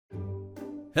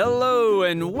Hello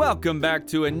and welcome back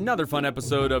to another fun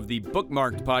episode of the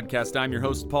Bookmarked Podcast. I'm your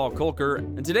host, Paul Kolker,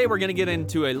 and today we're going to get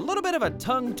into a little bit of a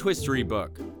tongue-twistery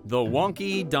book, The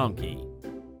Wonky Donkey.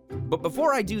 But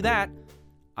before I do that,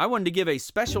 I wanted to give a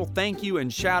special thank you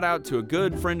and shout out to a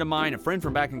good friend of mine, a friend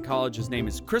from back in college. His name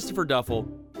is Christopher Duffel,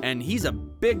 and he's a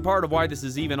big part of why this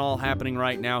is even all happening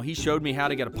right now. He showed me how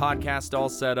to get a podcast all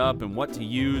set up and what to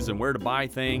use and where to buy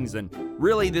things, and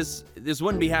really this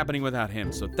wouldn't be happening without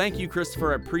him. So thank you,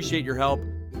 Christopher. I appreciate your help.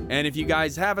 And if you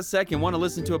guys have a sec and want to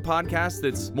listen to a podcast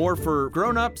that's more for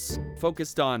grown-ups,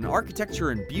 focused on architecture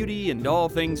and beauty and all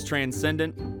things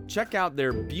transcendent, check out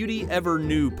their Beauty Ever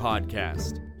New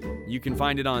podcast. You can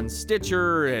find it on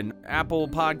Stitcher and Apple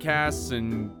Podcasts,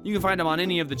 and you can find him on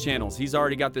any of the channels. He's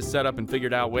already got this set up and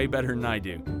figured out way better than I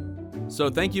do. So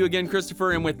thank you again,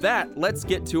 Christopher, and with that, let's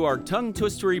get to our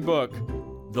tongue-twistery book,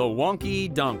 The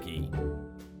Wonky Donkey.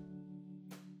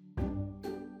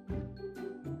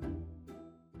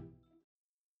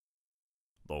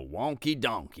 The Wonky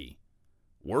Donkey.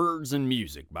 Words and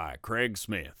music by Craig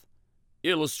Smith.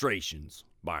 Illustrations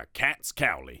by Katz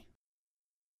Cowley.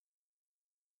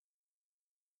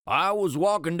 I was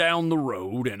walking down the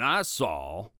road and I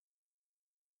saw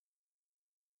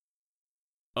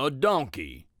a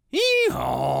donkey.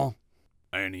 Hee-haw!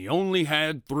 And he only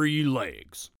had 3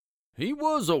 legs. He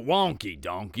was a wonky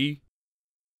donkey.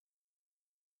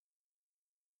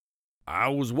 I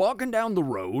was walking down the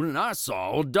road and I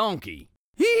saw a donkey.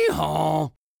 Hee-haw!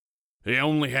 He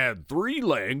only had 3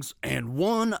 legs and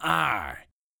 1 eye.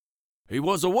 He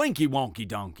was a winky wonky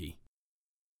donkey.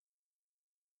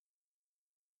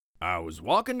 I was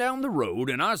walking down the road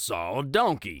and I saw a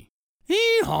donkey.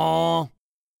 Hee-haw!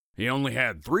 He only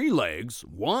had 3 legs,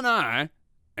 1 eye,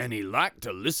 and he liked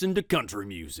to listen to country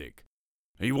music.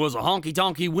 He was a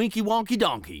honky-tonky winky wonky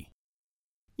donkey.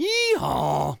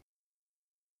 Yee-haw!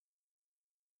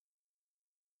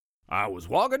 I was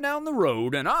walking down the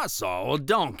road and I saw a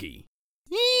donkey.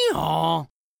 Yee-haw!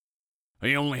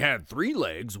 He only had 3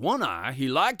 legs, 1 eye, he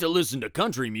liked to listen to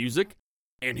country music,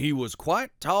 and he was quite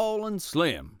tall and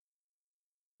slim.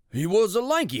 He was a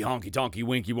lanky honky-tonky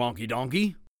winky wonky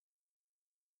donkey.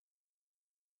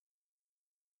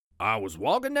 I was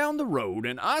walking down the road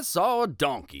and I saw a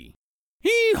donkey.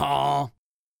 Hee-haw!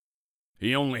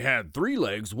 He only had 3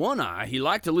 legs, 1 eye, he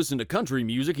liked to listen to country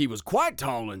music, he was quite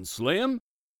tall and slim,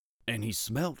 and he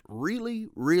smelt really,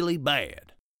 really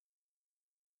bad.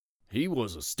 He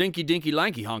was a stinky dinky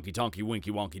lanky honky-tonky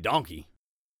winky wonky donkey.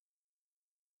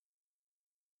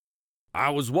 I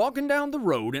was walking down the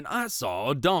road and I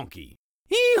saw a donkey.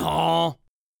 Hee-haw!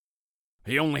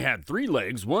 He only had 3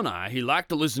 legs, 1 eye, he liked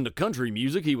to listen to country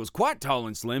music, he was quite tall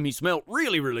and slim, he smelt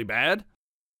really, really bad.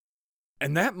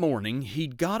 And that morning,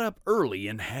 he'd got up early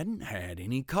and hadn't had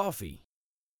any coffee.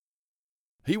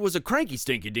 He was a cranky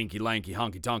stinky dinky lanky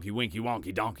honky-tonky winky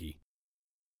wonky donkey.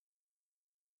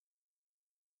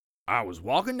 I was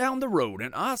walking down the road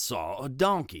and I saw a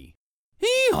donkey.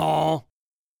 Hee-haw!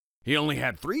 He only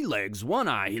had 3 legs, 1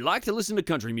 eye, he liked to listen to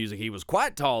country music, he was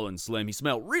quite tall and slim, he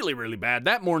smelled really, really bad.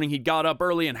 That morning he'd got up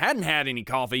early and hadn't had any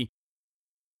coffee.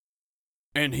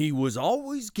 And he was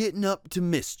always getting up to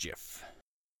mischief.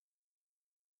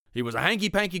 He was a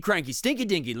hanky-panky cranky stinky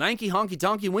dinky lanky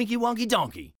honky-tonky winky wonky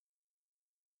donkey.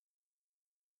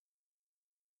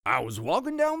 I was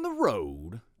walking down the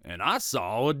road and I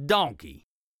saw a donkey.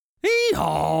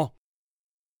 Hee-haw!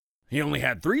 He only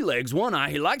had 3 legs, 1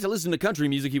 eye, he liked to listen to country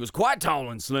music, he was quite tall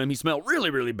and slim, he smelled really,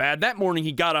 really bad. That morning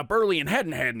he got up early and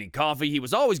hadn't had any coffee, he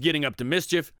was always getting up to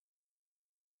mischief.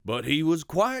 But he was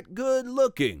quite good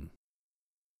looking.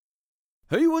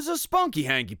 He was a spunky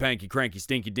hanky-panky cranky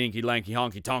stinky dinky lanky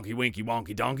honky-tonky winky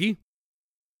wonky donkey.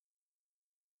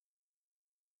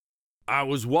 I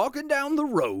was walking down the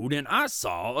road and I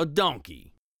saw a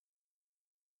donkey.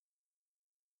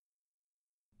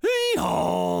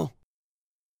 Hee-haw!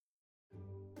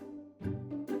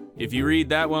 If you read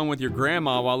that one with your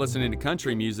grandma while listening to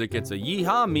country music, it's a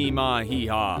yee-haw, me-ma,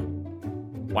 hee-haw.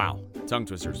 Wow, tongue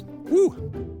twisters.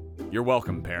 Woo! You're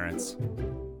welcome, parents.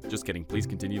 Just kidding, please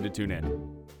continue to tune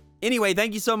in. Anyway,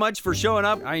 thank you so much for showing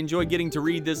up. I enjoyed getting to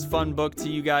read this fun book to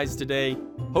you guys today.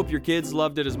 Hope your kids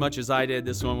loved it as much as I did.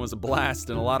 This one was a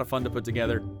blast and a lot of fun to put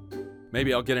together.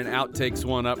 Maybe I'll get an outtakes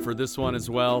one up for this one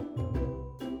as well.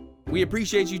 We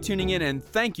appreciate you tuning in and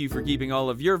thank you for keeping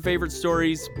all of your favorite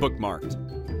stories bookmarked.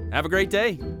 Have a great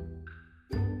day.